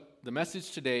the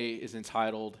message today is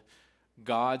entitled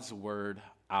God's Word,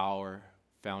 Our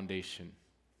Foundation.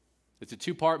 It's a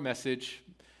two-part message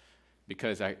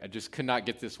because I just could not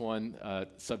get this one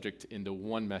subject into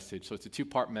one message. So it's a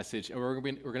two-part message, and we're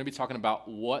going to be talking about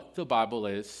what the Bible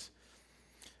is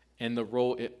and the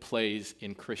role it plays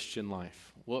in Christian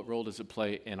life. What role does it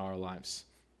play in our lives?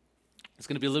 It's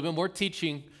going to be a little bit more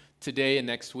teaching today and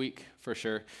next week for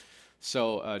sure.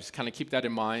 So just kind of keep that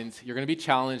in mind. You're going to be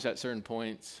challenged at certain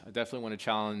points. I definitely want to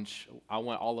challenge. I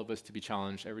want all of us to be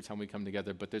challenged every time we come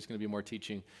together, but there's going to be more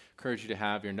teaching. Encourage you to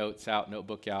have your notes out,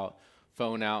 notebook out,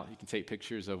 phone out. You can take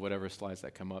pictures of whatever slides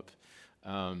that come up.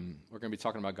 We're going to be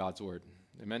talking about God's Word.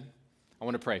 Amen? I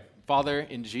want to pray. Father,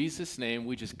 in Jesus' name,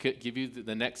 we just give you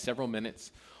the next several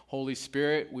minutes. Holy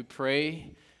Spirit, we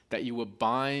pray that you would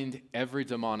bind every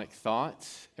demonic thought,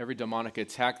 every demonic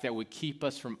attack that would keep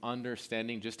us from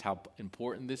understanding just how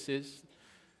important this is.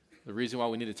 The reason why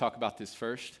we need to talk about this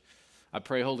first. I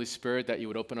pray, Holy Spirit, that you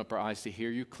would open up our eyes to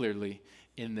hear you clearly.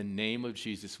 In the name of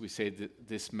Jesus, we say that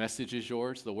this message is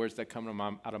yours. The words that come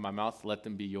out of my mouth, let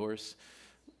them be yours.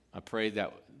 I pray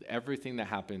that everything that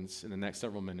happens in the next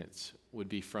several minutes would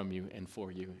be from you and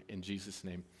for you. In Jesus'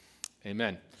 name,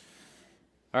 amen.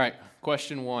 All right,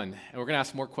 question one. And we're going to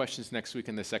ask more questions next week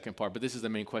in the second part, but this is the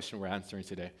main question we're answering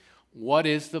today. What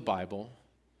is the Bible,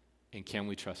 and can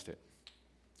we trust it?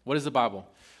 What is the Bible?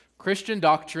 Christian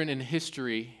doctrine and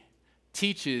history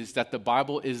teaches that the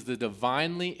Bible is the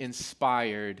divinely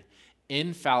inspired,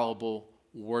 infallible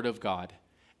Word of God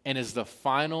and is the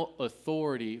final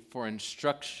authority for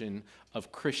instruction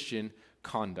of Christian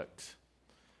conduct.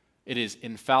 It is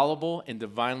infallible and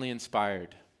divinely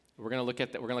inspired. We're going to look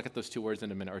at that. We're going to look at those two words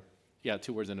in a minute.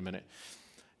 Two words in a minute.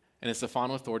 And it's the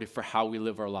final authority for how we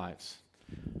live our lives.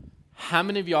 How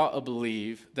many of y'all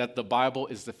believe that the Bible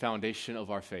is the foundation of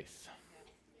our faith?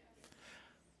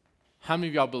 How many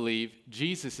of y'all believe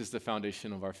Jesus is the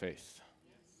foundation of our faith?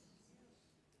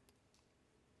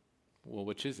 Well,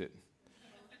 which is it?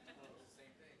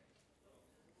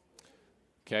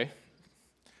 Okay.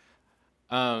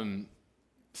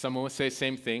 Someone would say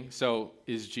same thing. So,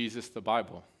 is Jesus the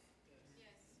Bible?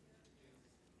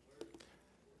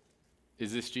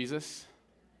 Is this Jesus?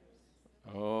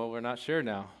 Oh, we're not sure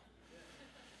now.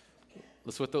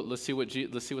 Let's see what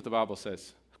the Bible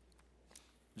says.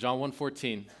 John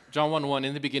 1:14. John 1:1.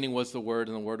 In the beginning was the Word,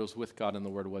 and the Word was with God, and the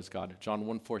Word was God. John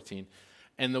 1:14.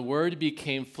 And the Word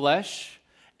became flesh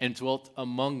and dwelt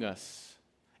among us,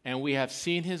 and we have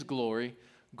seen His glory,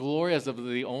 glory as of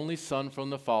the only Son from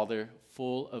the Father,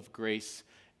 full of grace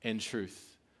and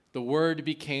truth. The Word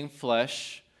became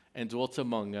flesh and dwelt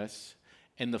among us.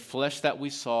 And the flesh that we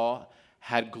saw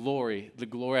had glory, the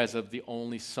glory as of the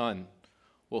only Son.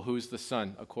 Well, who's the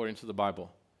Son according to the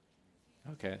Bible?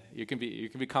 Okay, you can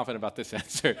be confident about this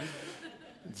answer.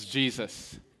 It's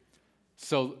Jesus.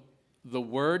 So the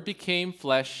Word became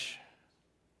flesh,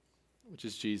 which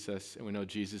is Jesus, and we know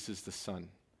Jesus is the Son.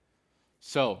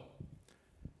 So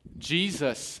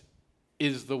Jesus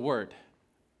is the Word,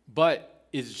 but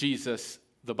is Jesus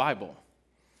the Bible?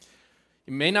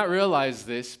 You may not realize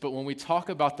this, but when we talk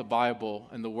about the Bible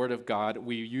and the Word of God,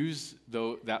 we use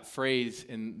that phrase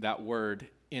and that word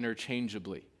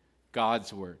interchangeably.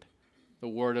 God's Word, the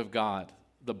Word of God,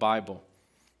 the Bible.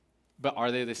 But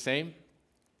are they the same?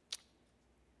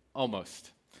 Almost.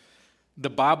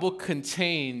 The Bible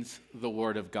contains the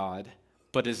Word of God,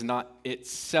 but is not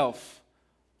itself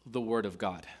the Word of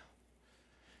God.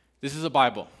 This is a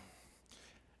Bible.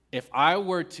 If I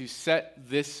were to set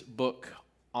this book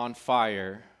on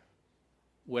fire,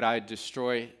 would I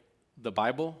destroy the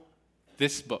Bible?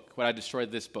 This book. Would I destroy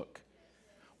this book?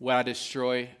 Would I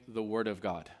destroy the Word of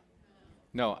God?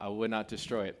 No, I would not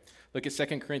destroy it. Look at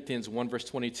 2 Corinthians 1 verse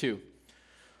 22.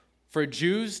 For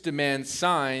Jews demand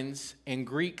signs and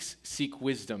Greeks seek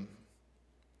wisdom,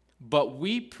 but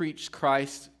we preach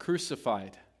Christ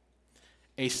crucified,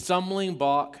 a stumbling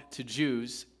block to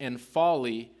Jews and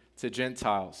folly to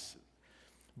Gentiles.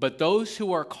 But those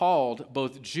who are called,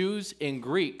 both Jews and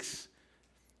Greeks,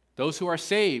 those who are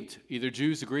saved, either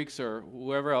Jews, Greeks, or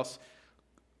whoever else,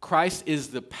 Christ is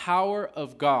the power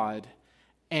of God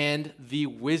and the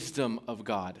wisdom of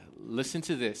God. Listen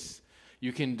to this.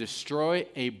 You can destroy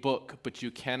a book, but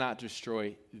you cannot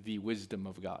destroy the wisdom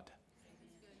of God.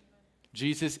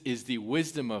 Jesus is the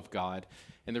wisdom of God.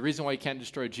 And the reason why you can't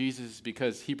destroy Jesus is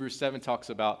because Hebrews 7 talks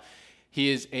about He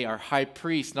is our high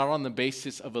priest, not on the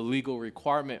basis of a legal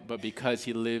requirement, but because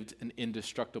he lived an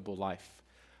indestructible life.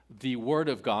 The Word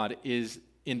of God is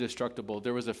indestructible.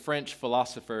 There was a Frenchman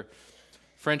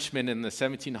in the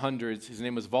 1700s, his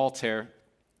name was Voltaire,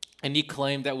 and he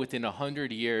claimed that within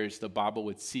 100 years, the Bible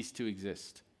would cease to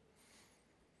exist.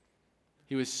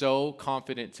 He was so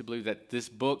confident to believe that this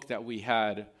book that we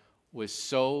had was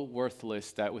so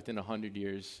worthless that within 100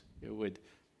 years it would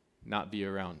not be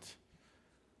around.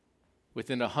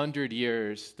 Within 100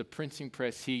 years, the printing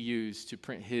press he used to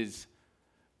print his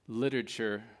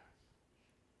literature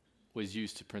was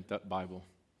used to print that Bible.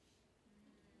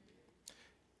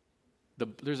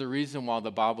 There's a reason why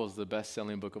the Bible is the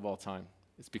best-selling book of all time.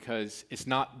 It's because it's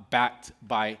not backed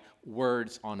by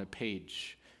words on a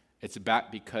page. It's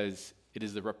backed because it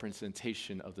is the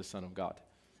representation of the Son of God.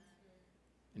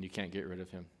 And you can't get rid of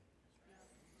him.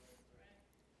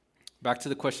 Back to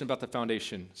the question about the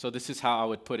foundation. So this is how I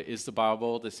would put it. Is the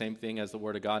Bible the same thing as the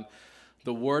Word of God?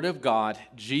 The Word of God,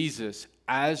 Jesus,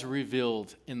 as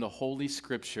revealed in the Holy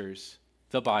Scriptures,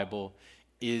 the Bible,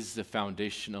 is the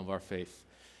foundation of our faith.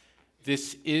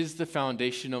 This is the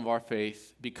foundation of our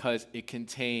faith because it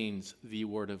contains the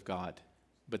Word of God.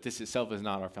 But this itself is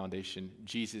not our foundation.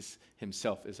 Jesus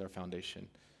himself is our foundation.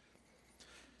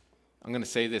 I'm going to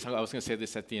say this. I was going to say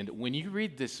this at the end. When you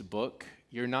read this book,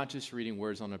 you're not just reading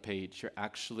words on a page. You're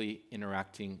actually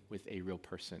interacting with a real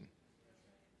person.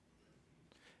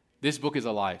 This book is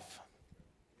alive.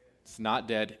 It's not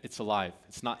dead. It's alive.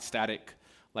 It's not static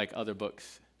like other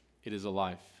books. It is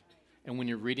alive. And when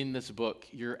you're reading this book,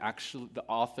 the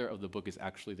author of the book is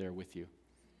actually there with you.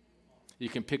 You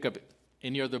can pick up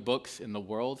any other books in the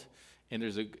world, and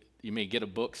you may get a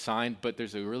book signed, but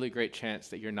there's a really great chance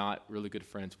that you're not really good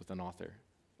friends with an author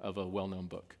of a well-known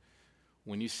book.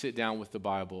 When you sit down with the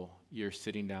Bible, you're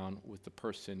sitting down with the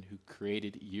person who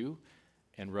created you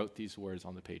and wrote these words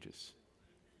on the pages.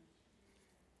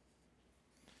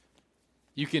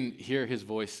 You can hear his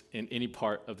voice in any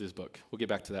part of this book. We'll get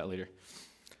back to that later.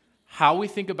 How we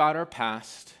think about our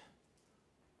past,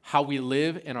 how we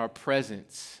live in our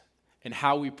presence, and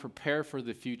how we prepare for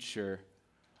the future,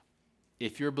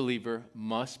 if you're a believer,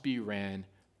 must be ran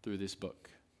through this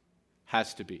book.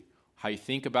 Has to be. How you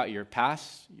think about your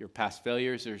past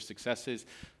failures or successes,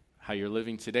 how you're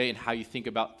living today, and how you think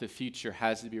about the future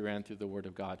has to be ran through the Word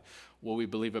of God. What we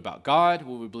believe about God,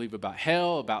 what we believe about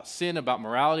hell, about sin, about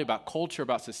morality, about culture,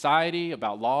 about society,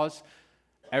 about laws,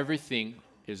 everything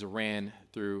is ran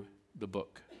through the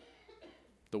book,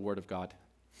 the Word of God.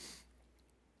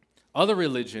 Other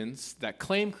religions that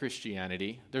claim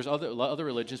Christianity, there's other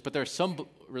religions, but there are some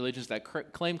religions that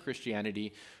claim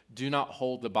Christianity do not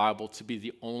hold the Bible to be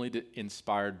the only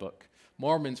inspired book.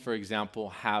 Mormons, for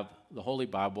example, have the Holy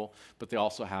Bible, but they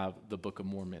also have the Book of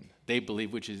Mormon. They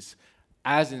believe which is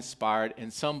as inspired,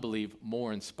 and some believe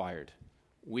more inspired.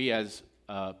 We as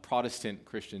Protestant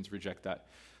Christians reject that.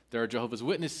 There are Jehovah's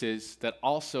Witnesses that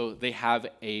also, they have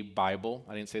a Bible.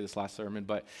 I didn't say this last sermon,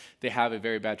 but they have a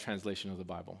very bad translation of the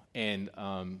Bible. And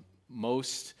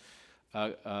most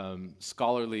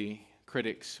scholarly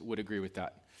critics would agree with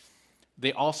that.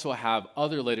 They also have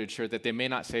other literature that they may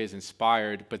not say is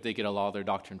inspired, but they get a lot of their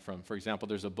doctrine from. For example,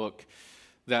 there's a book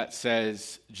that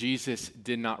says Jesus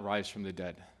did not rise from the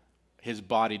dead. His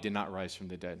body did not rise from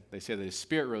the dead. They say that his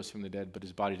spirit rose from the dead, but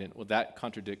his body didn't. Well, that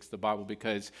contradicts the Bible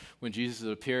because when Jesus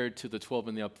appeared to the 12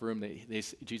 in the upper room,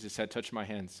 Jesus said, "Touch my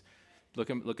hands.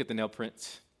 Look at the nail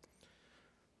prints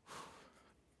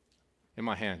in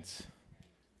my hands.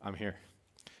 I'm here."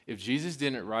 If Jesus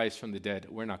didn't rise from the dead,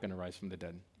 we're not going to rise from the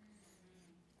dead.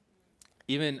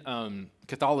 Even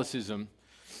Catholicism,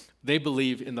 they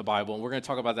believe in the Bible, and we're going to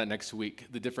talk about that next week,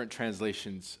 the different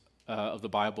translations of the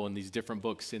Bible and these different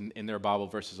books in their Bible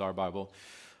versus our Bible.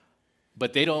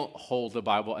 But they don't hold the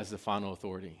Bible as the final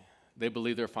authority. They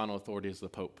believe their final authority is the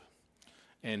Pope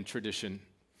and tradition.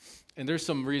 And there's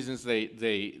some reasons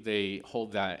they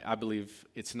hold that. I believe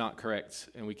it's not correct,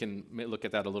 and we can look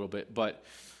at that a little bit. But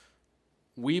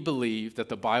we believe that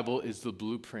the Bible is the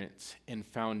blueprint and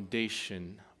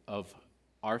foundation of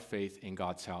our faith in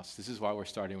God's house. This is why we're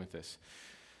starting with this.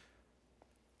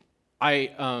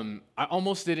 I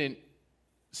almost didn't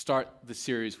start the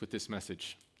series with this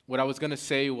message. What I was going to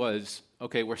say was,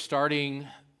 okay, we're starting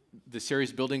the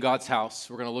series Building God's House.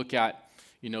 We're going to look at,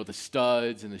 the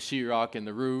studs and the sheetrock and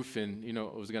the roof, and, I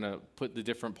was going to put the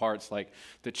different parts like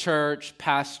the church,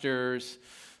 pastors,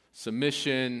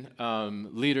 submission,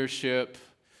 leadership,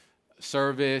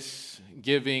 service,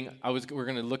 giving. We're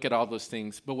going to look at all those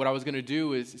things. But what I was going to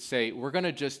do is say, we're going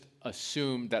to just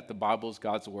assume that the Bible is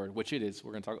God's word, which it is.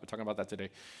 We're going to talk about that today.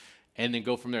 And then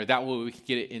go from there. That way we can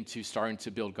get it into starting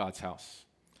to build God's house.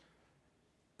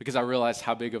 Because I realized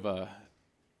how big of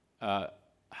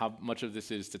how much of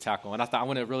this is to tackle. And I thought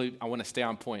I want to stay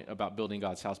on point about building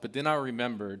God's house. But then I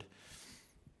remembered,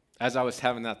 as I was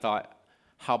having that thought,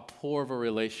 how poor of a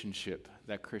relationship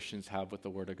that Christians have with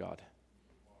the Word of God.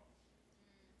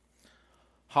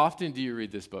 How often do you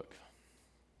read this book?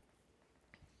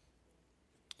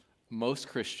 most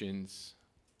Christians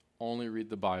only read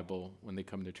the Bible when they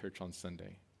come to church on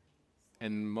Sunday.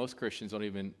 And most Christians don't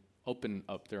even open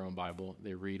up their own Bible.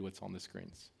 They read what's on the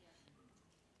screens.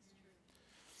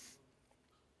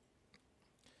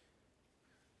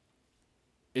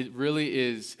 It really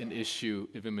is an issue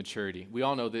of immaturity. We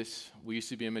all know this. We used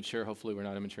to be immature. Hopefully we're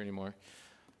not immature anymore.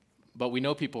 But we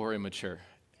know people who are immature.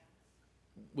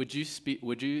 Would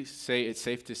you say it's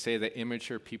safe to say that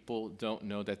immature people don't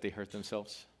know that they hurt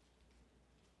themselves?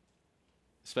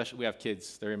 Especially, we have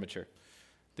kids, they're immature.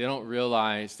 They don't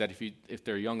realize that if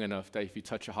they're young enough, that if you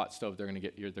touch a hot stove, they're going to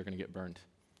get burned.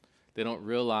 They don't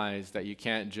realize that you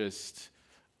can't just,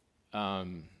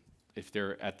 if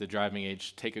they're at the driving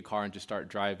age, take a car and just start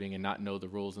driving and not know the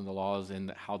rules and the laws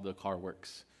and how the car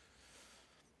works.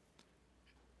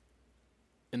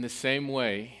 In the same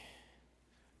way,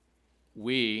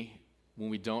 when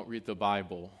we don't read the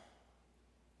Bible,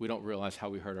 we don't realize how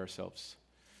we hurt ourselves.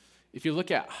 If you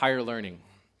look at higher learning,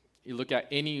 you look at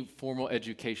any formal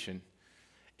education,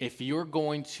 if you're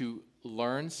going to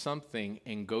learn something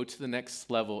and go to the next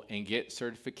level and get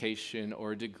certification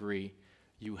or a degree,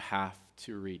 you have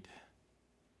to read.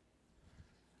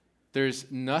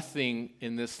 There's nothing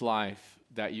in this life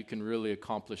that you can really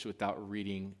accomplish without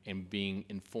reading and being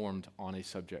informed on a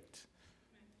subject.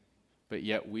 But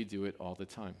yet we do it all the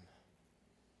time.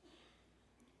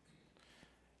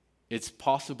 It's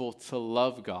possible to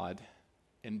love God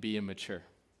and be immature.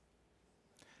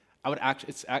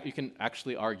 You can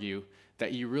actually argue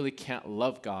that you really can't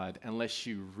love God unless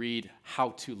you read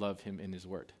how to love him in his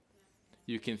word.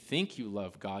 You can think you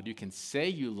love God, you can say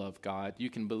you love God, you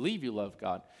can believe you love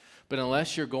God, but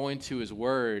unless you're going to his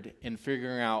word and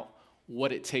figuring out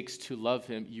what it takes to love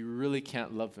him, you really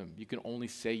can't love him. You can only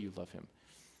say you love him.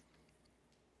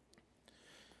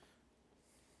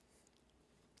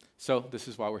 So this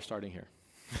is why we're starting here.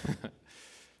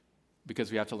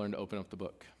 Because we have to learn to open up the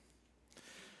book.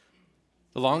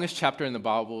 The longest chapter in the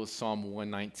Bible is Psalm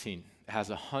 119. It has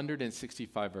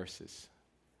 165 verses.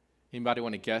 Anybody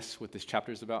want to guess what this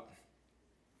chapter is about?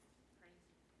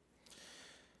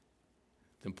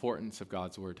 The importance of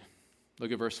God's word.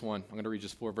 Look at verse 1. I'm going to read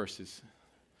just 4 verses.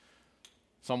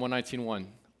 Psalm 119:1.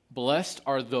 Blessed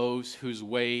are those whose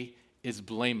way is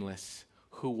blameless,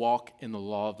 who walk in the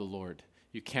law of the Lord.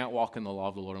 You can't walk in the law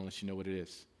of the Lord unless you know what it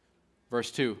is.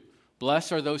 Verse 2.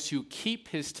 Blessed are those who keep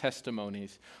his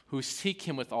testimonies, who seek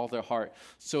him with all their heart.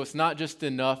 So it's not just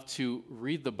enough to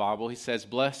read the Bible. He says,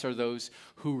 blessed are those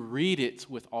who read it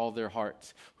with all their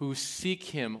hearts, who seek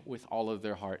him with all of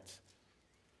their hearts.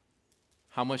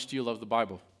 How much do you love the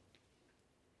Bible?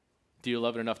 Do you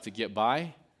love it enough to get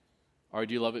by? Or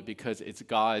do you love it because it's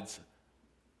God's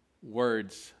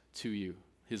words to you,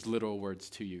 his literal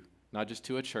words to you? Not just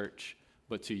to a church,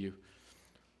 but to you.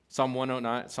 Psalm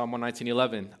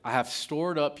 119:11. I have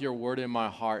stored up your word in my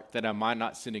heart that I might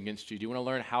not sin against you. Do you want to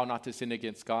learn how not to sin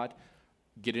against God?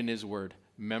 Get in his word,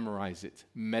 memorize it,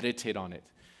 meditate on it.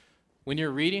 When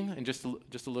you're reading, and just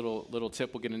a little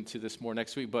tip, we'll get into this more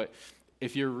next week, but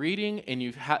if you're reading and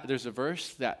there's a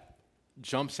verse that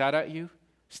jumps out at you,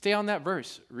 stay on that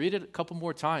verse, read it a couple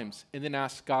more times, and then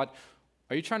ask God,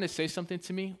 are you trying to say something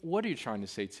to me? What are you trying to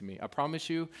say to me? I promise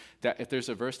you that if there's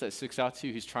a verse that sticks out to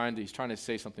you, he's trying to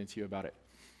say something to you about it.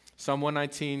 Psalm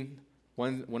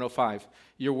 119:105.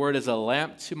 Your word is a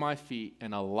lamp to my feet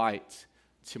and a light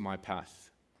to my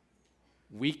path.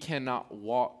 We cannot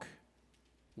walk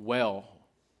well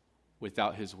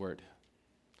without his word.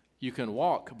 You can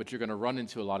walk, but you're going to run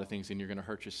into a lot of things and you're going to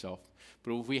hurt yourself.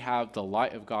 But if we have the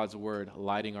light of God's word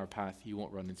lighting our path, you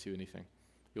won't run into anything.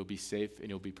 You'll be safe and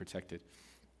you'll be protected.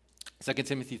 2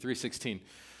 Timothy 3:16.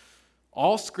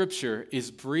 All scripture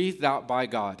is breathed out by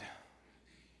God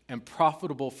and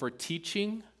profitable for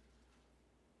teaching,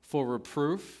 for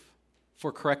reproof,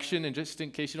 for correction. And just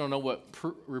in case you don't know what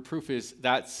reproof is,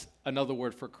 that's another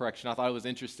word for correction. I thought it was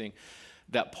interesting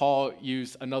that Paul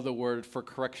used another word for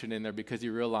correction in there because he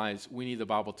realized we need the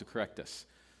Bible to correct us.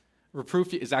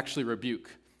 Reproof is actually rebuke.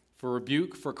 For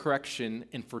rebuke, for correction,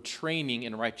 and for training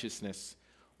in righteousness.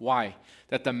 Why?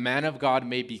 That the man of God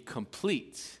may be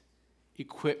complete,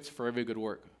 equipped for every good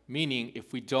work. Meaning,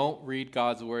 if we don't read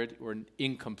God's word, we're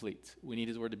incomplete. We need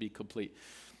his word to be complete.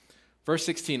 Verse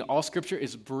 16, all scripture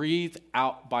is breathed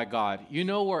out by God. You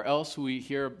know where else we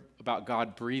hear about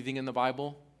God breathing in the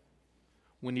Bible?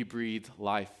 When he breathed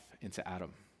life into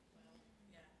Adam.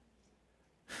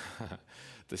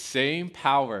 The same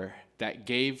power that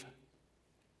gave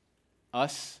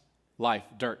us life,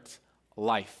 dirt,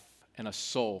 life, and a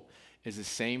soul is the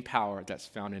same power that's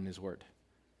found in his word.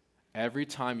 Every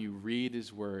time you read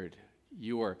his word,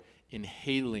 you are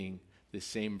inhaling the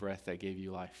same breath that gave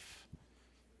you life.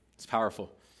 It's powerful.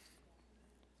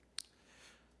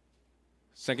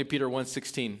 2 Peter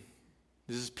 1:16.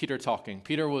 This is Peter talking.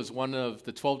 Peter was one of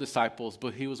the 12 disciples,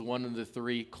 but he was one of the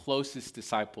 3 closest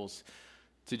disciples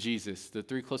to Jesus. The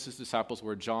 3 closest disciples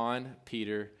were John,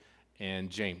 Peter,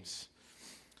 and James.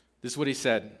 This is what he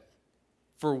said.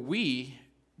 For we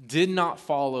did not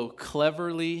follow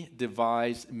cleverly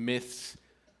devised myths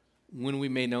when we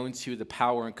made known to you the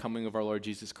power and coming of our Lord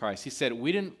Jesus Christ. He said,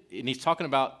 we didn't, and he's talking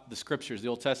about the scriptures, the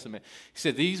Old Testament. He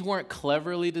said, these weren't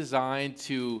cleverly designed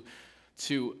to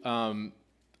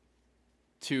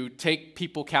take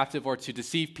people captive or to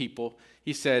deceive people.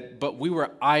 He said, but we were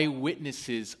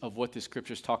eyewitnesses of what the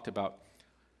scriptures talked about.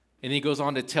 And he goes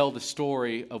on to tell the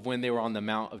story of when they were on the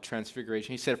Mount of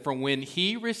Transfiguration. He said, from when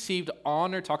he received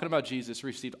honor, talking about Jesus,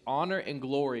 received honor and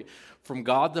glory from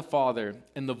God the Father,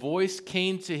 and the voice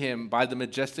came to him by the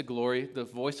majestic glory, the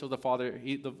voice of the Father,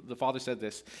 the Father said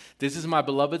this is my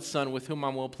beloved Son with whom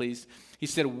I'm well pleased. He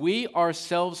said, we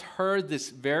ourselves heard this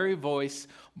very voice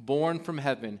born from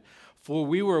heaven, for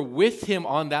we were with him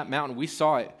on that mountain. We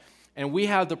saw it. And we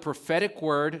have the prophetic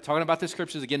word, talking about the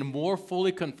scriptures again, more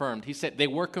fully confirmed. He said they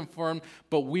were confirmed,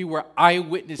 but we were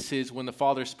eyewitnesses when the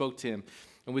Father spoke to him,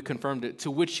 and we confirmed it. To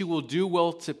which you will do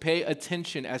well to pay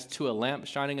attention as to a lamp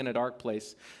shining in a dark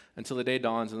place until the day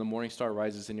dawns and the morning star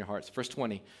rises in your hearts. Verse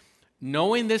 20.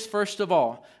 Knowing this, first of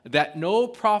all, that no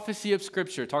prophecy of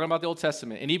Scripture, talking about the Old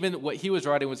Testament, and even what he was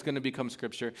writing was going to become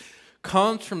Scripture,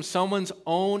 comes from someone's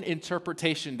own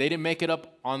interpretation. They didn't make it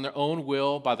up on their own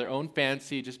will, by their own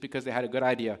fancy, just because they had a good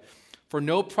idea. For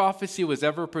no prophecy was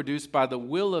ever produced by the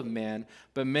will of man,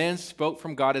 but men spoke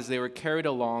from God as they were carried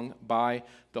along by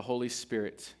the Holy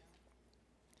Spirit.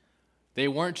 They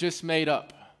weren't just made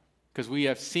up, because we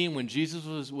have seen when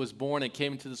Jesus was born and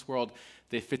came into this world,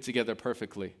 they fit together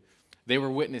perfectly. They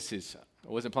were witnesses.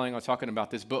 I wasn't planning on talking about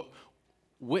this, but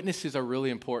witnesses are really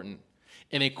important.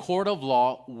 In a court of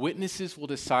law, witnesses will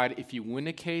decide if you win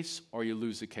a case or you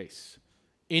lose a case.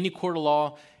 Any court of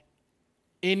law,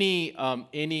 anything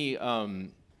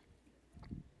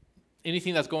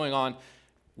that's going on,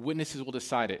 witnesses will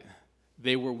decide it.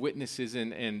 They were witnesses,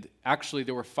 and actually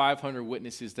there were 500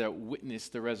 witnesses that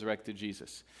witnessed the resurrected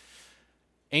Jesus.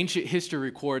 Ancient history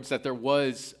records that there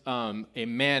was a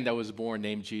man that was born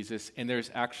named Jesus, and there's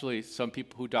actually some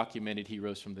people who documented he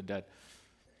rose from the dead.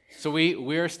 So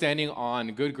we are standing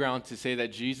on good ground to say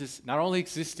that Jesus not only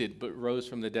existed, but rose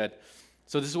from the dead.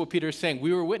 So this is what Peter is saying.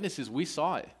 We were witnesses. We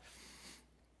saw it.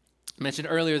 I mentioned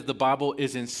earlier that the Bible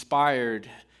is inspired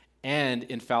and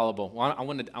infallible. Well, I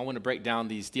want to break down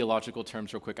these theological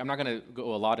terms real quick. I'm not going to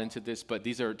go a lot into this, but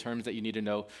these are terms that you need to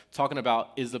know. Talking about,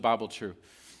 is the Bible true?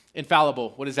 Infallible,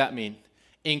 what does that mean?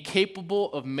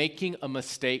 Incapable of making a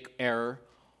mistake, error,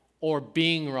 or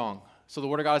being wrong. So the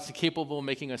Word of God is incapable of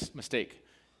making a mistake.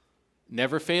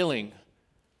 Never failing,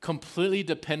 completely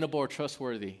dependable or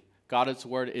trustworthy. God's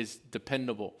word is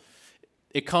dependable.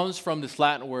 It comes from this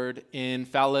Latin word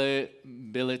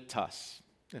infallibilitas.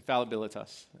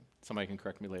 Infallibilitas. Somebody can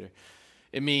correct me later.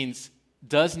 It means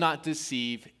does not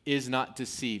deceive, is not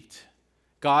deceived.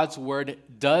 God's word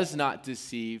does not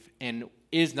deceive and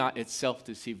is not itself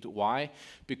deceived. Why?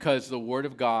 Because the word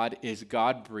of God is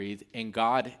God-breathed, and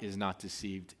God is not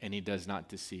deceived, and he does not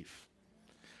deceive.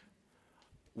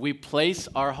 We place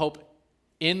our hope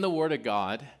in the Word of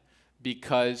God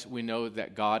because we know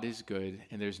that God is good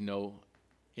and there's no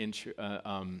lie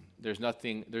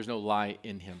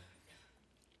in him.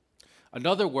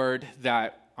 Another word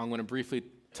that I'm going to briefly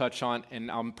touch on,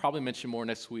 and I'll probably mention more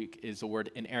next week, is the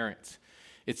word inerrant.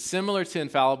 It's similar to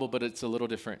infallible, but it's a little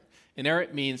different.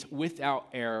 Inerrant means without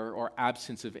error or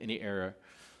absence of any error.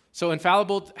 So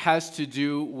infallible has to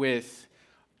do with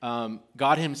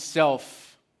God himself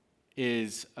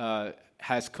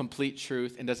has complete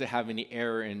truth and doesn't have any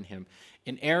error in him.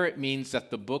 Inerrant means that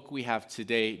the book we have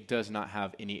today does not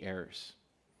have any errors.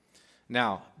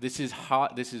 Now, this is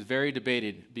very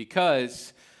debated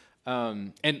because,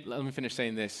 and let me finish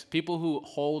saying this. People who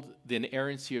hold the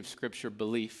inerrancy of Scripture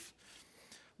believe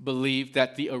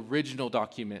that the original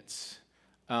documents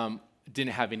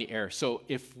didn't have any error. So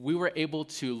if we were able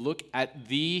to look at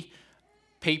the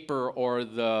paper or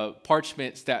the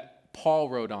parchments that Paul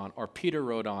wrote on or Peter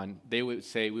wrote on, we would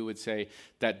say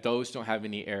that those don't have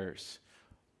any errors.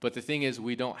 But the thing is,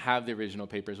 we don't have the original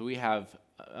papers. We have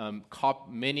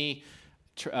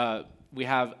we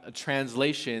have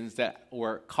translations that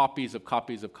were copies of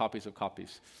copies of copies of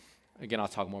copies. Again, I'll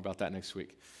talk more about that next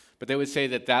week. But they would say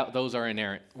that those are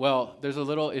inerrant. Well, there's a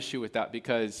little issue with that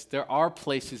because there are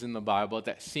places in the Bible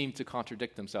that seem to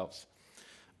contradict themselves.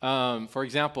 For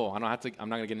example, I'm not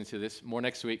going to get into this more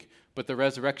next week, but the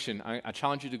resurrection. I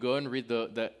challenge you to go and read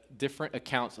the different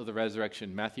accounts of the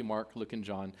resurrection, Matthew, Mark, Luke, and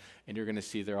John, and you're going to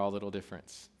see they're all a little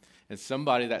different. And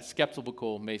somebody that's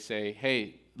skeptical may say,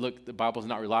 hey, look, the Bible's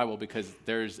not reliable because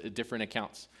there's different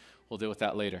accounts. We'll deal with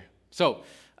that later. So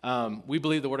we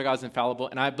believe the Word of God is infallible,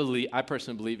 and I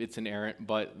personally believe it's inerrant,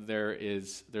 but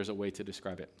there's a way to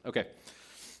describe it. Okay.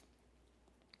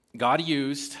 God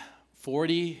used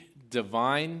 40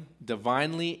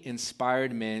 divinely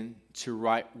inspired men to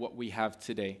write what we have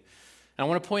today. And I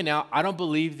want to point out, I don't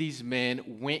believe these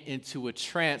men went into a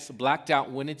trance, blacked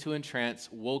out, went into a trance,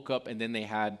 woke up, and then they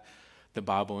had the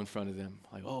Bible in front of them.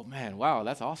 Like, oh man, wow,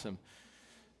 that's awesome.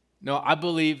 No, I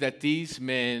believe that these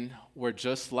men were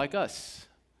just like us.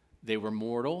 They were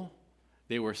mortal,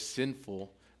 they were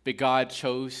sinful, but God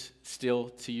chose still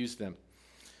to use them.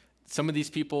 Some of these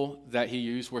people that he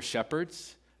used were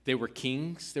shepherds, they were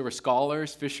kings, they were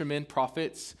scholars, fishermen,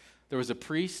 prophets. There was a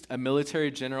priest, a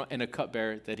military general, and a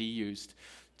cupbearer that he used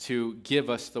to give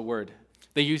us the word.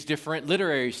 They used different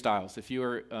literary styles. If you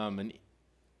are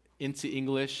into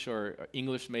English or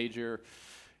English major,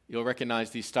 you'll recognize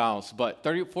these styles. But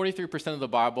 43% of the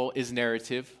Bible is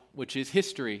narrative, which is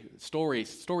history,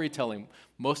 storytelling.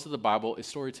 Most of the Bible is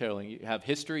storytelling. You have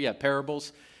history, you have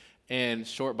parables, and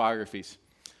short biographies.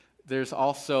 There's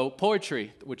also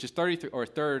poetry, which is 33 or a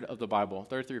third of the Bible,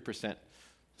 33%.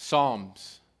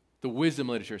 Psalms, the wisdom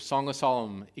literature, Song of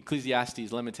Solomon,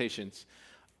 Ecclesiastes, Lamentations.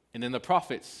 And then the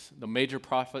prophets, the major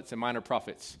prophets and minor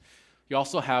prophets. You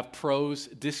also have prose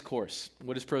discourse.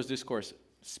 What is prose discourse?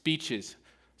 Speeches,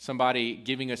 somebody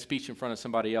giving a speech in front of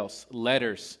somebody else.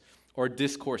 Letters or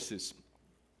discourses.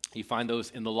 You find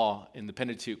those in the law, in the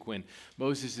Pentateuch, when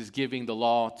Moses is giving the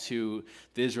law to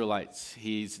the Israelites.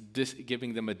 He's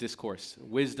giving them a discourse,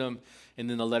 wisdom, and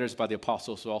then the letters by the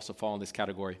apostles will also fall in this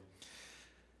category.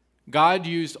 God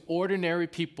used ordinary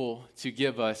people to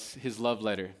give us his love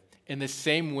letter. In the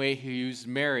same way he used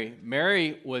Mary.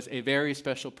 Mary was a very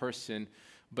special person,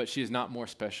 but she is not more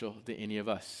special than any of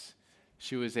us.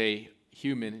 She was a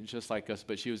human just like us,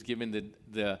 but she was given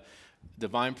the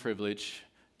divine privilege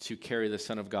to carry the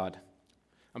Son of God.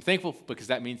 I'm thankful because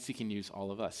that means he can use all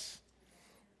of us.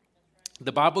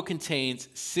 The Bible contains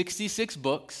 66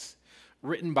 books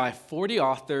written by 40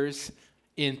 authors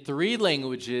in 3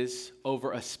 languages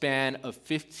over a span of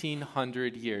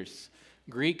 1,500 years.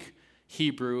 Greek,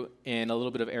 Hebrew, and a little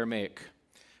bit of Aramaic.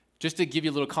 Just to give you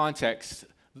a little context,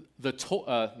 the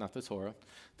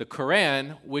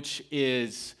Quran, which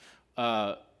is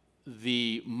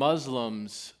the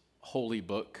Muslims' holy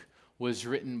book, was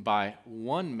written by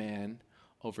one man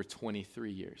over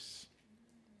 23 years.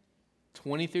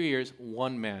 23 years,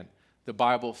 one man. The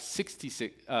Bible,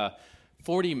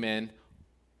 40 men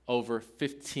over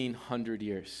 1,500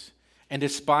 years. And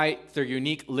despite their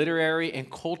unique literary and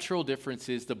cultural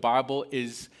differences, the Bible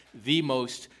is the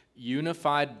most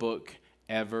unified book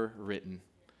ever written.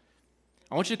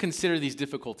 I want you to consider these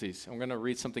difficulties. I'm going to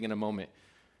read something in a moment.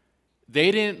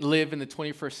 They didn't live in the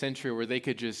 21st century where they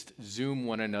could just Zoom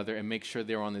one another and make sure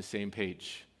they were on the same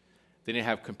page. They didn't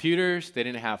have computers. They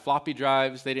didn't have floppy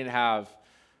drives. They didn't have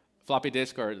floppy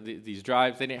disk or these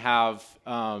drives. They didn't have,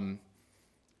 I don't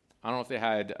know if they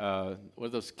had, what are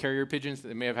those carrier pigeons?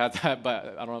 They may have had that,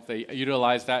 but I don't know if they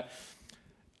utilized that.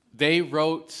 They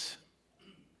wrote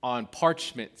on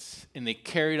parchments and they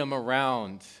carried them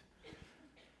around.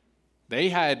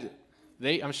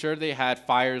 I'm sure they had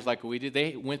fires like we did.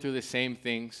 They went through the same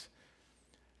things.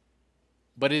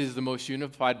 But it is the most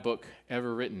unified book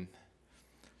ever written.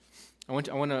 I want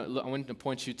to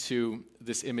point you to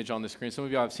this image on the screen. Some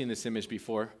of you have seen this image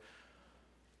before.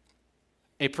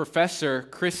 A professor,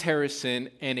 Chris Harrison,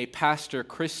 and a pastor,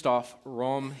 Christoph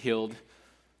Romhild,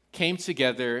 came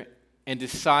together and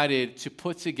decided to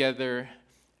put together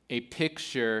a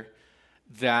picture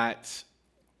that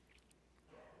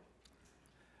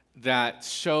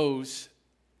shows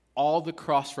all the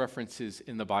cross-references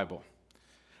in the Bible.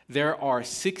 There are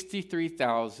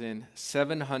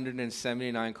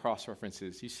 63,779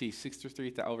 cross-references. You see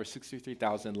over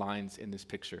 63,000 lines in this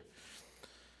picture.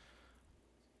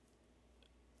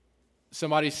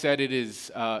 Somebody said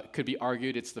could be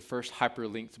argued it's the first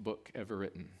hyperlinked book ever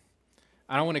written.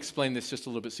 I want to explain this just a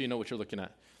little bit so you know what you're looking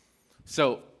at.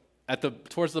 So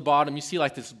towards the bottom, you see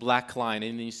like this black line,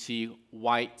 and then you see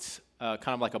white, kind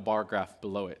of like a bar graph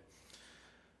below it.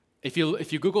 If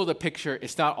you Google the picture,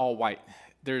 it's not all white.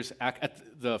 There's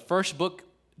the first book,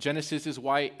 Genesis, is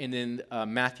white, and then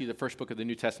Matthew, the first book of the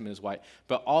New Testament, is white.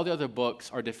 But all the other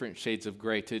books are different shades of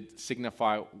gray to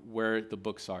signify where the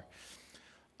books are.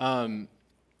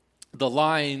 the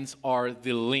lines are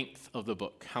the length of the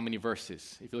book, how many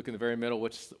verses. If you look in the very middle,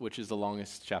 which is the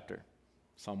longest chapter?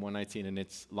 Psalm 119, and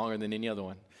it's longer than any other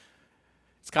one.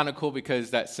 It's kind of cool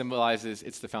because that symbolizes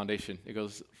it's the foundation. It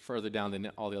goes further down than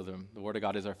all the other ones. The Word of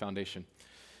God is our foundation.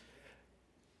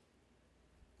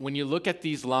 When you look at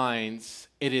these lines,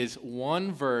 it is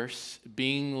one verse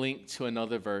being linked to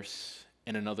another verse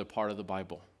in another part of the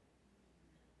Bible.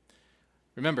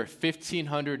 Remember,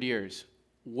 1,500 years.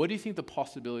 What do you think the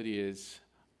possibility is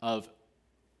of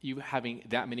you having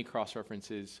that many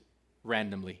cross-references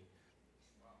randomly?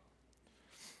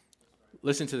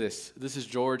 Listen to this. This is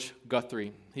George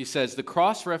Guthrie. He says, the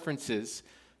cross-references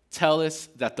tell us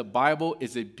that the Bible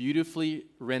is a beautifully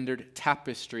rendered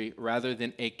tapestry rather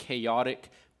than a chaotic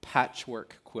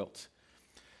patchwork quilt.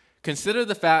 Consider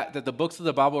the fact that the books of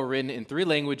the Bible were written in 3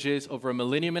 languages over a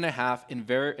millennium and a half in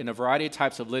a variety of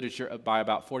types of literature by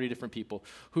about 40 different people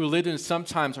who lived in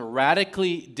sometimes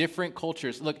radically different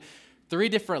cultures. Look, 3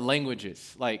 different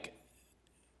languages, like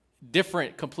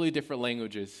completely different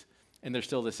languages, and they're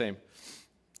still the same.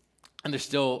 And there's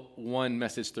still one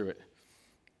message through it.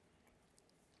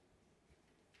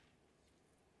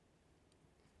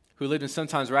 Who lived in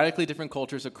sometimes radically different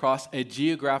cultures across a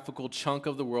geographical chunk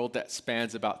of the world that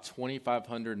spans about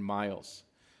 2,500 miles.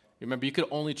 Remember, you could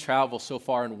only travel so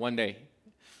far in one day.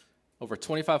 Over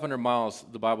 2,500 miles,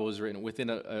 the Bible was written within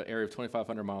an area of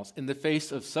 2,500 miles. In the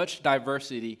face of such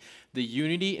diversity, the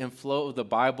unity and flow of the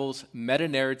Bible's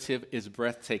meta-narrative is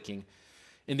breathtaking.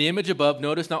 In the image above,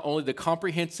 notice not only the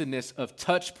comprehensiveness of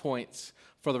touch points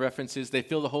for the references, they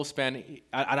fill the whole span.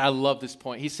 And I love this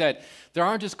point. He said, there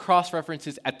aren't just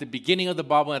cross-references at the beginning of the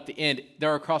Bible and at the end. There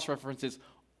are cross-references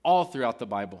all throughout the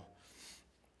Bible.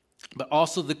 But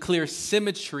also the clear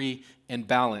symmetry and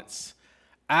balance.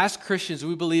 As Christians,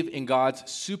 we believe in God's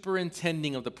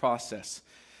superintending of the process.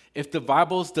 If the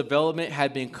Bible's development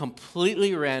had been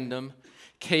completely random,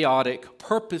 chaotic,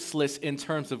 purposeless in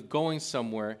terms of going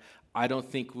somewhere, I don't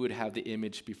think we would have the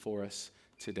image before us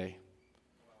today.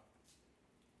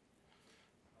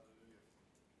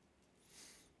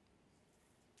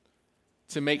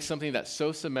 To make something that's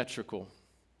so symmetrical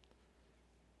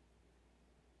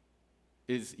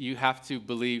is you have to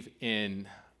believe in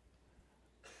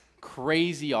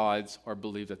crazy odds or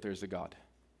believe that there's a God.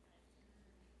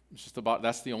 It's just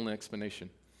that's the only explanation.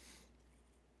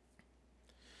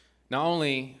 Not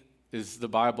only is the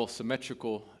Bible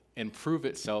symmetrical and prove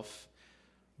itself,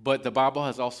 but the Bible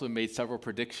has also made several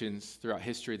predictions throughout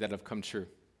history that have come true.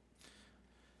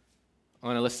 I'm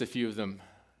going to list a few of them.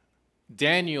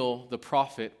 Daniel, the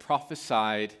prophet,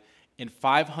 prophesied in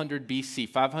 500 BC,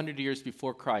 500 years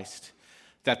before Christ,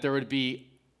 that there would be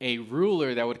a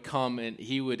ruler that would come and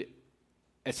he would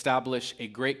establish a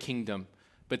great kingdom,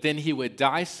 but then he would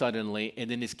die suddenly, and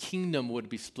then his kingdom would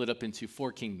be split up into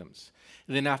 4 kingdoms.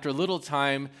 And then after a little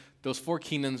time, those 4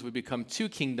 kingdoms would become 2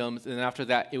 kingdoms, and then after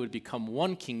that, it would become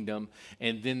 1 kingdom,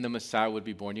 and then the Messiah would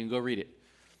be born. You can go read it.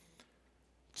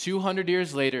 200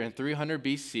 years later, in 300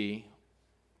 BC,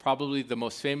 probably the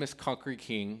most famous conquering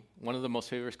king, one of the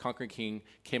most famous conquering king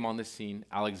came on the scene,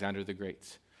 Alexander the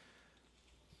Great.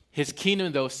 His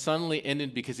kingdom, though, suddenly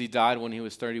ended because he died when he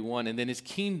was 31, and then his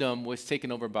kingdom was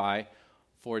taken over by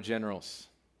 4 generals,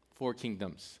 4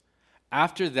 kingdoms.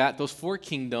 After that, those 4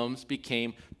 kingdoms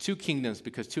became 2 kingdoms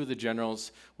because 2 of the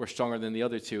generals were stronger than the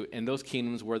other 2, and those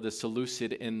kingdoms were the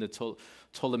Seleucid and the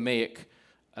Ptolemaic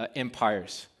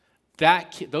empires.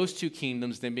 Those 2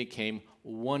 kingdoms then became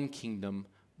 1 kingdom,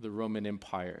 the Roman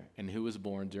Empire. And who was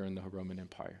born during the Roman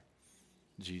Empire?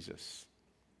 Jesus.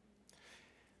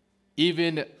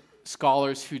 Even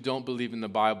scholars who don't believe in the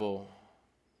Bible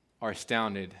are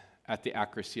astounded at the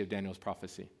accuracy of Daniel's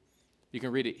prophecy. You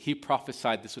can read it. He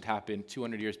prophesied this would happen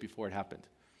 200 years before it happened.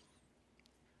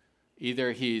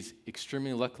 Either he's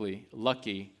extremely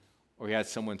lucky, or he had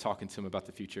someone talking to him about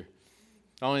the future.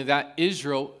 Not only that,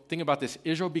 Israel, think about this,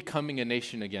 Israel becoming a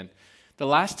nation again. The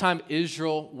last time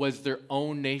Israel was their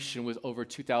own nation was over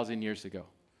 2,000 years ago.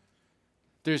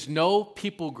 There's no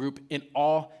people group in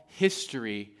all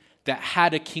history that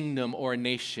had a kingdom or a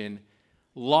nation,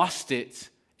 lost it,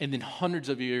 and then hundreds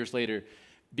of years later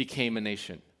became a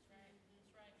nation.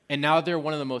 And now they're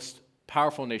one of the most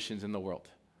powerful nations in the world.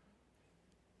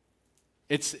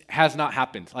 It has not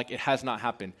happened. It has not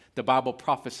happened. The Bible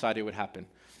prophesied it would happen.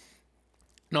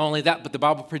 Not only that, but the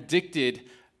Bible predicted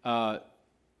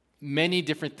many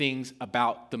different things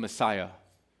about the Messiah,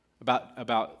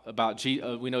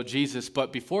 we know Jesus.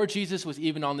 But before Jesus was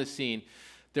even on the scene,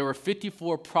 there were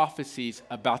 54 prophecies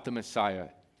about the Messiah,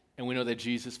 and we know that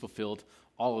Jesus fulfilled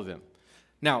all of them.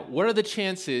 Now, what are the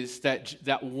chances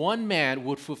that one man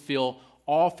would fulfill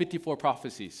all 54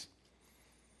 prophecies?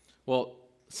 Well,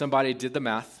 somebody did the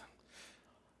math,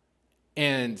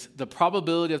 and the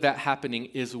probability of that happening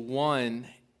is 1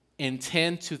 in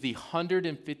 10 to the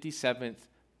 157th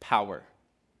power.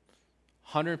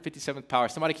 157th power.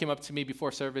 Somebody came up to me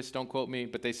before service, don't quote me,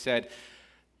 but they said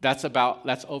that's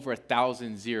over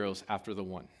 1,000 zeros after the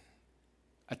 1.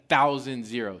 1,000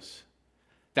 zeros.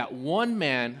 That one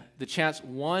man, the chance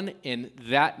 1 in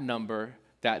that number,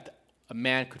 that a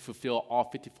man could fulfill all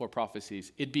 54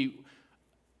 prophecies, it'd be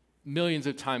millions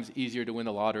of times easier to win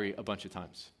the lottery a bunch of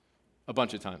times,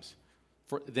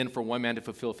 than for one man to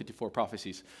fulfill 54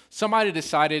 prophecies. Somebody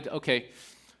decided, okay,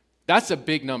 that's a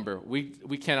big number.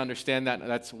 We can't understand that.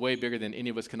 That's way bigger than any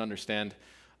of us can understand.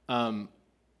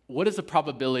 What is the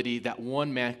probability that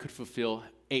one man could fulfill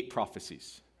 8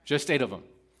 prophecies? Just 8 of them.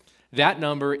 That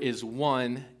number is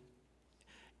 1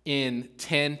 in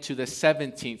 10 to the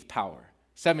 17th power.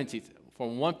 17th,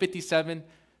 from 157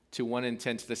 to 1 in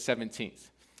 10 to the 17th.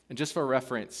 And just for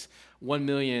reference, 1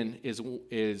 million is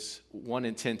 1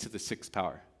 in 10 to the 6th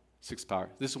power.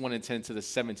 This is 1 in 10 to the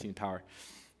 17th power.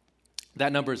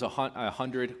 That number is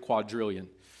 100 quadrillion.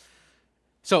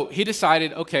 So he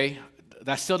decided, okay,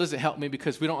 that still doesn't help me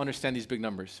because we don't understand these big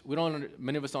numbers.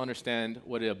 Many of us don't understand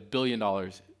what $1 billion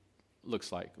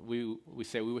looks like. We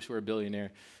say we wish we were a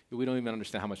billionaire. We don't even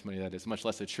understand how much money that is, much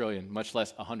less a trillion, much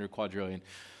less 100 quadrillion.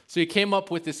 So he came up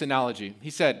with this analogy. He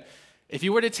said, if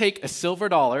you were to take a silver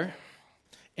dollar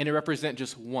and it represent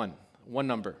just one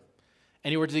number,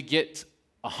 and you were to get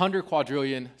 100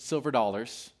 quadrillion silver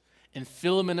dollars and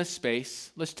fill them in a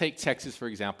space, let's take Texas, for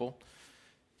example.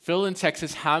 Fill in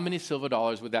Texas, how many silver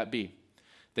dollars would that be?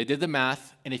 They did the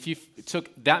math, and if you took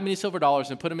that many silver dollars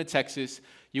and put them in Texas,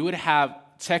 you would have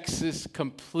Texas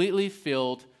completely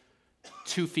filled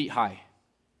 2 feet high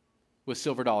with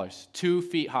silver dollars. 2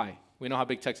 feet high. We know how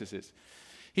big Texas is.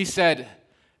 He said,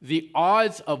 the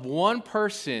odds of one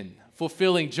person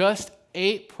fulfilling just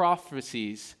 8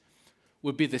 prophecies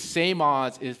would be the same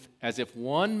odds as if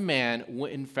one man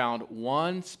went and found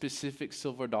one specific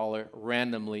silver dollar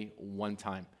randomly one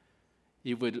time.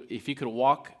 If he could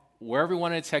walk wherever he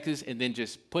wanted in Texas and then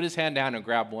just put his hand down and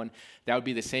grab one, that would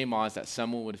be the same odds that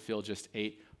someone would fulfill just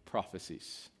 8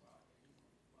 prophecies.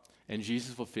 And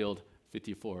Jesus fulfilled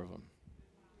 54 of them.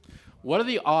 What are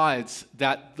the odds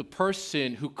that the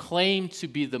person who claimed to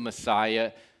be the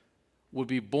Messiah would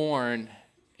be born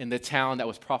in the town that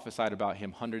was prophesied about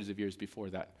him hundreds of years before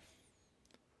that?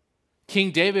 King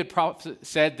David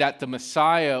said that the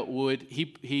Messiah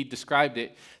he described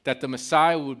it, that the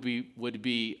Messiah would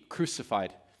be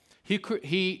crucified.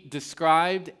 He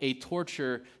described a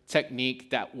torture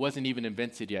technique that wasn't even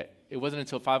invented yet. It wasn't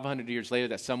until 500 years later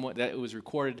that it was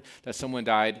recorded that someone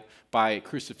died by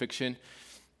crucifixion.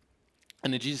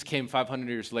 And then Jesus came 500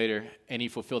 years later, and he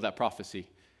fulfilled that prophecy.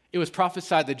 It was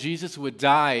prophesied that Jesus would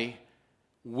die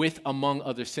with among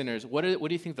other sinners. What do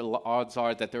you think the odds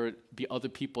are that there would be other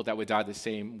people that would die the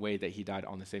same way that he died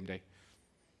on the same day?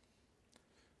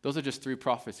 Those are just 3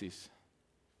 prophecies.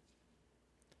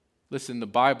 Listen, the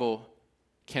Bible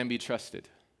can be trusted.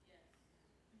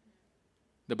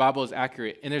 The Bible is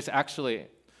accurate. And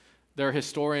there are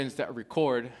historians that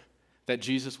record that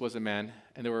Jesus was a man,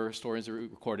 and there were historians that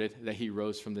recorded that he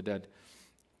rose from the dead.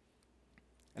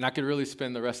 And I could really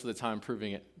spend the rest of the time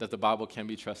proving it, that the Bible can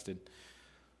be trusted.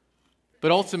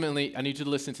 But ultimately, I need you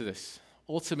to listen to this.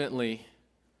 Ultimately,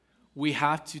 we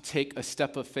have to take a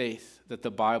step of faith that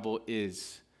the Bible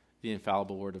is the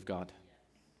infallible Word of God.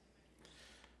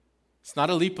 It's not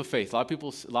a leap of faith.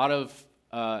 A lot of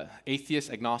atheists,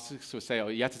 agnostics will say, oh,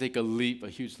 you have to take a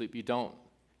huge leap. You don't.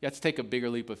 You have to take a bigger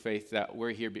leap of faith that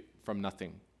we're here from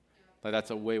nothing. Like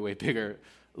that's a way, way bigger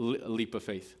leap of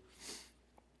faith.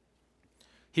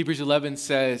 Hebrews 11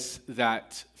 says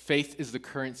that faith is the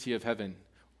currency of heaven.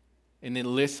 And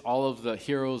then lists all of the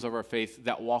heroes of our faith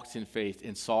that walked in faith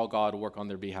and saw God work on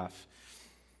their behalf.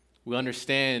 We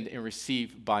understand and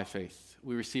receive by faith.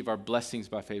 We receive our blessings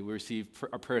by faith. We receive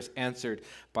our prayers answered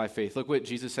by faith. Look what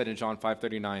Jesus said in John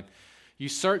 5:39. You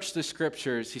search the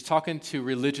scriptures. He's talking to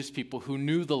religious people who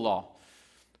knew the law,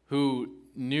 who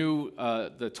knew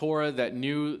the Torah, that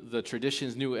knew the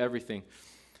traditions, knew everything.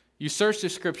 You search the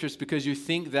scriptures because you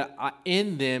think that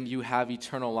in them you have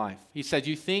eternal life. He said,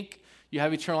 you think you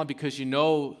have eternal life because you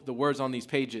know the words on these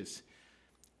pages.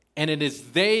 And it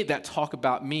is they that talk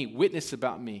about me, witness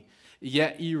about me.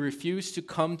 Yet you refuse to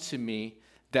come to me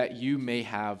that you may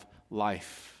have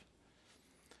life.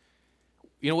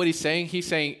 You know what he's saying? He's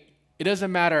saying it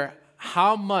doesn't matter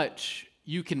how much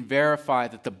you can verify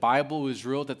that the Bible is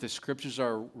real, that the scriptures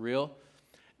are real,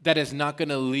 that is not going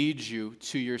to lead you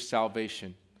to your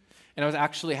salvation. And I was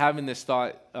actually having this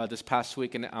thought this past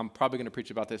week, and I'm probably going to preach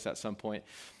about this at some point.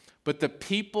 But the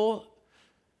people,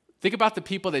 think about the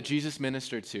people that Jesus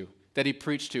ministered to, that he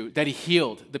preached to, that he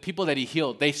healed, the people that he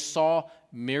healed. They saw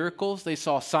miracles, they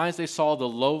saw signs, they saw the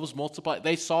loaves multiply,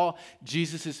 they saw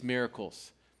Jesus'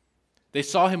 miracles. They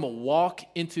saw him walk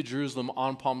into Jerusalem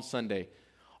on Palm Sunday.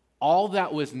 All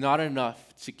that was not enough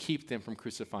to keep them from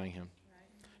crucifying him.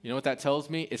 You know what that tells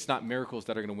me? It's not miracles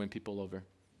that are going to win people over.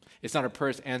 It's not our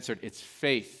prayers answered. It's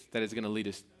faith that is going to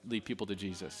lead people to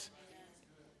Jesus.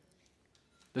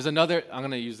 There's another, I'm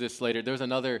going to use this later. There's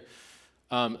another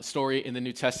story in the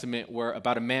New Testament where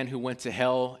about a man who went to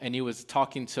hell, and he was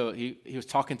talking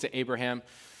to Abraham,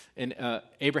 and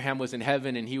Abraham was in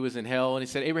heaven and he was in hell, and he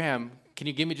said, Abraham, can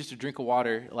you give me just a drink of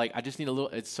water? Like, I just need a little,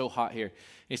 it's so hot here. And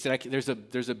he said,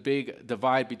 there's a big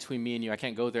divide between me and you. I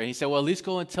can't go there. And he said, well, at least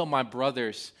go and tell my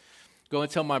brothers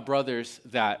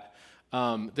that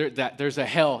that there's a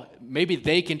hell. Maybe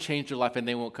they can change their life and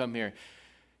they won't come here.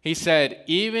 He said,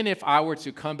 even if I were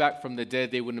to come back from the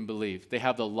dead, they wouldn't believe. They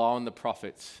have the law and the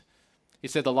prophets. He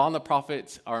said the law and the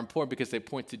prophets are important because they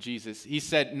point to Jesus. He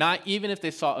said, not even if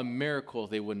they saw a miracle,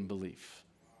 they wouldn't believe.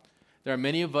 There are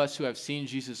many of us who have seen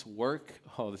Jesus work.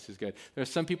 Oh, this is good. There are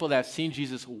some people that have seen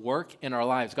Jesus work in our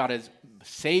lives. God has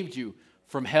saved you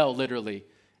from hell, literally,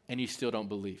 and you still don't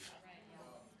believe.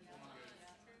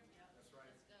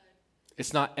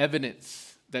 It's not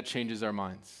evidence that changes our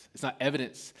minds. It's not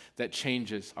evidence that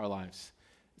changes our lives.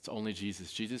 It's only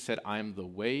Jesus. Jesus said, I am the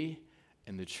way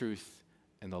and the truth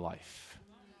and the life.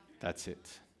 That's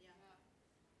it.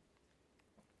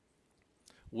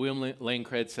 William Lane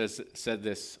Craig said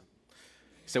this.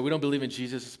 He said, we don't believe in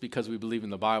Jesus because we believe in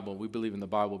the Bible. We believe in the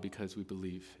Bible because we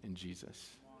believe in Jesus.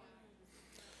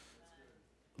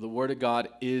 The Word of God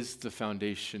is the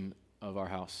foundation of our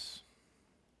house,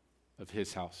 of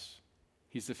His house.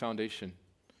 He's the foundation,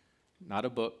 not a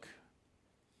book,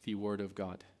 the Word of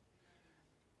God.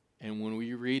 And when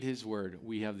we read His Word,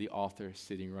 we have the author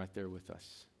sitting right there with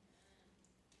us.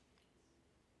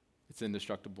 It's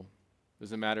indestructible.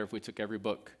 Doesn't matter if we took every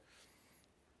book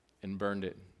and burned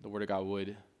it. The Word of God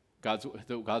would. God's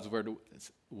Word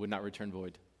would not return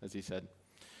void, as He said.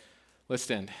 Let's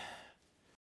stand.